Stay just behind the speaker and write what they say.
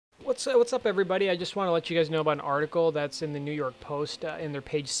So what's up, everybody? I just want to let you guys know about an article that's in the New York Post in their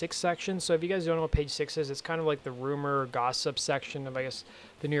page 6 section. So if you guys don't know what page 6 is, it's kind of like the rumor gossip section of, I guess,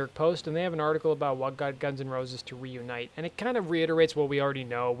 the New York Post. And they have an article about what got Guns N' Roses to reunite. And it kind of reiterates what we already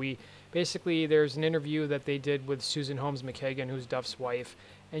know. Basically, there's an interview that they did with Susan Holmes-McKagan, who's Duff's wife.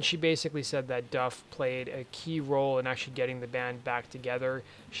 And she basically said that Duff played a key role in actually getting the band back together.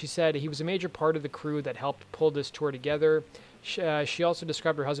 She said he was a major part of the crew that helped pull this tour together. She also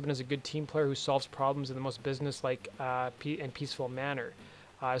described her husband as a good team player who solves problems in the most business-like and peaceful manner.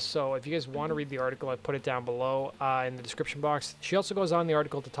 So if you guys want to read the article, I put it down below in the description box. She also goes on in the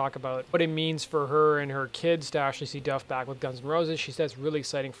article to talk about what it means for her and her kids to actually see Duff back with Guns N' Roses. She says it's really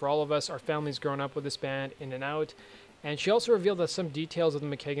exciting for all of us. Our family's grown up with this band in and out. And she also revealed that some details of the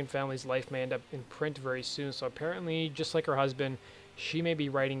McKagan family's life may end up in print very soon. So apparently, just like her husband, she may be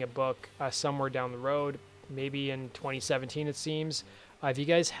writing a book somewhere down the road, maybe in 2017 it seems. If you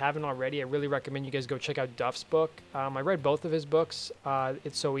guys haven't already, I really recommend you guys go check out Duff's book. I read both of his books,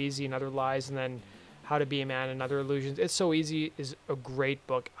 It's So Easy and Other Lies, and then How to Be a Man and Other Illusions. It's So Easy is a great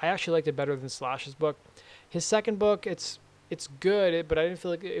book. I actually liked it better than Slash's book. His second book, it's good, but I didn't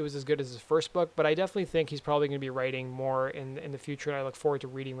feel like it was as good as his first book. But I definitely think he's probably going to be writing more in the future, and I look forward to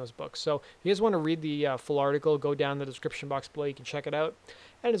reading those books. So if you guys want to read the full article, go down in the description box below. You can check it out.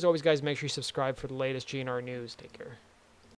 And as always, guys, make sure you subscribe for the latest GNR news. Take care.